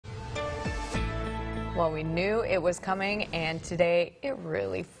Well, we knew it was coming, and today it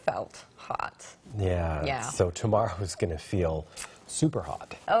really felt hot. Yeah. So tomorrow is going to feel super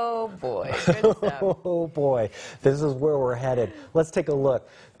hot. Oh boy, good stuff. Oh boy, this is where we're headed. Let's take a look.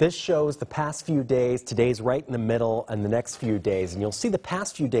 This shows the past few days. Today's right in the middle, and the next few days. And you'll see the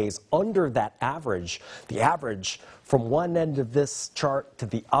past few days under that average. The average from one end of this chart to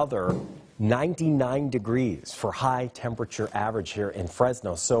the other, 99 degrees for high temperature average here in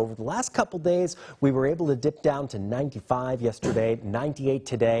Fresno. So over the last couple days, we were able to dip down to 95 yesterday, 98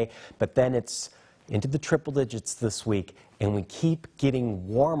 today, but then it's into the triple digits this week, and we keep getting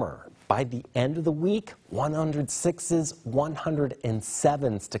warmer. By the end of the week, 106s,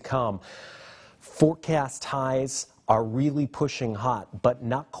 107s to come. Forecast highs are really pushing hot, but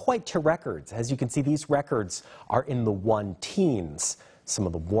not quite to records. As you can see, these records are in the 1-teens, some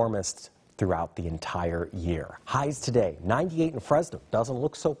of the warmest throughout the entire year. Highs today, 98 in Fresno. Doesn't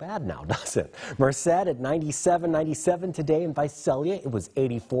look so bad now, does it? Merced at 97 today in Visalia. It was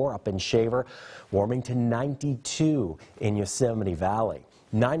 84 up in Shaver. Warming to 92 in Yosemite Valley.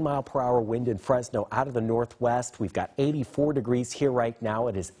 9-mile-per-hour wind in Fresno out of the northwest. We've got 84 degrees here right now.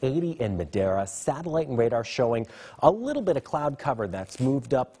 It is 80 in Madera. Satellite and radar showing a little bit of cloud cover that's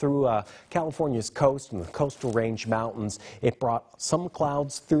moved up through California's coast and the coastal range mountains. It brought some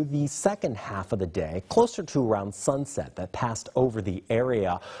clouds through the second half of the day, closer to around sunset, that passed over the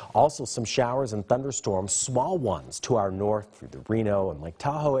area. Also some showers and thunderstorms, small ones to our north through the Reno and Lake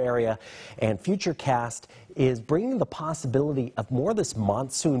Tahoe area. And Futurecast is bringing the possibility of more of this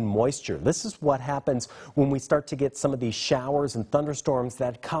monsoon moisture. This is what happens when we start to get some of these showers and thunderstorms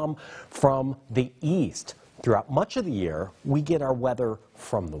that come from the east. Throughout much of the year, we get our weather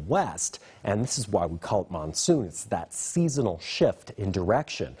from the west, and this is why we call it monsoon. It's that seasonal shift in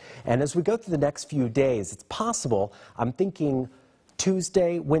direction. And as we go through the next few days, it's possible, I'm thinking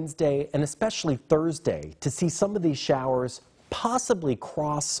Tuesday, Wednesday, and especially Thursday, to see some of these showers possibly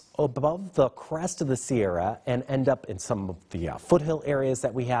cross above the crest of the Sierra and end up in some of the foothill areas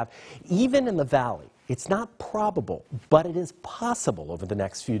that we have, even in the valley. It's not probable, but it is possible over the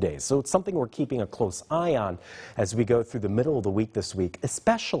next few days. So it's something we're keeping a close eye on as we go through the middle of the week this week,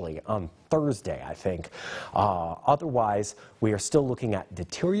 especially on Thursday, I think. Otherwise, we are still looking at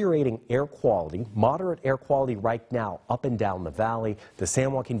deteriorating air quality, moderate air quality right now up and down the valley. The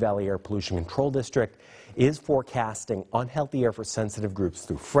San Joaquin Valley Air Pollution Control District is forecasting unhealthy air for sensitive groups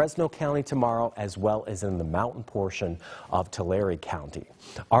through Fresno County tomorrow, as well as in the mountain portion of Tulare County.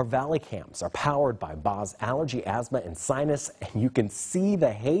 Our valley cams are powered by Boz Allergy, Asthma, and Sinus, and you can see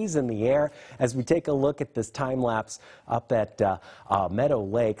the haze in the air as we take a look at this time lapse up at Meadow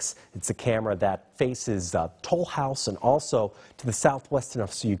Lakes. It's a camera that faces Toll House and also to the southwest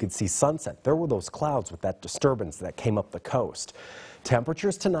enough so you could see sunset. There were those clouds with that disturbance that came up the coast.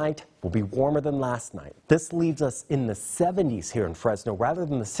 Temperatures tonight will be warmer than last night. This leaves us in the 70s here in Fresno rather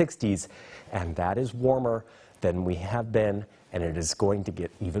than the 60s, and that is warmer than we have been, and it is going to get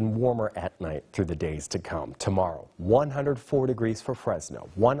even warmer at night through the days to come. Tomorrow, 104 degrees for Fresno,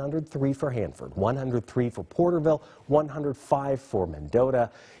 103 for Hanford, 103 for Porterville, 105 for Mendota.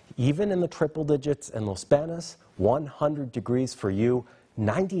 Even in the triple digits in Los Banos, 100 degrees for you,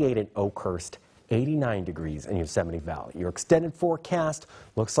 98 in Oakhurst, 89 degrees in Yosemite Valley. Your extended forecast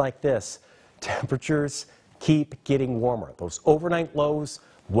looks like this. Temperatures keep getting warmer. Those overnight lows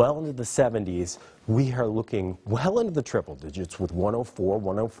well into the 70s. We are looking well into the triple digits with 104,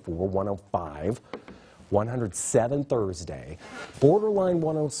 104, 105, 107 Thursday, borderline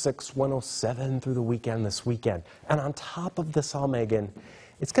 106, 107 through the weekend this weekend. And on top of this all, Megan,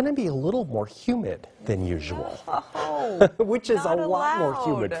 it's going to be a little more humid than usual, which is a lot more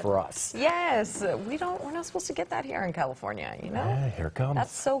humid for us. Yes, we're not supposed to get that here in California, you know? Yeah, here it comes.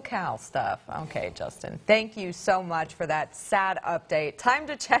 That's SoCal stuff. Okay, Justin, thank you so much for that sad update. Time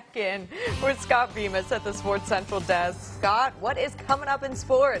to check in with Scott Bemis at the Sports Central desk. Scott, what is coming up in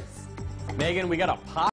sports? Megan, we got a pop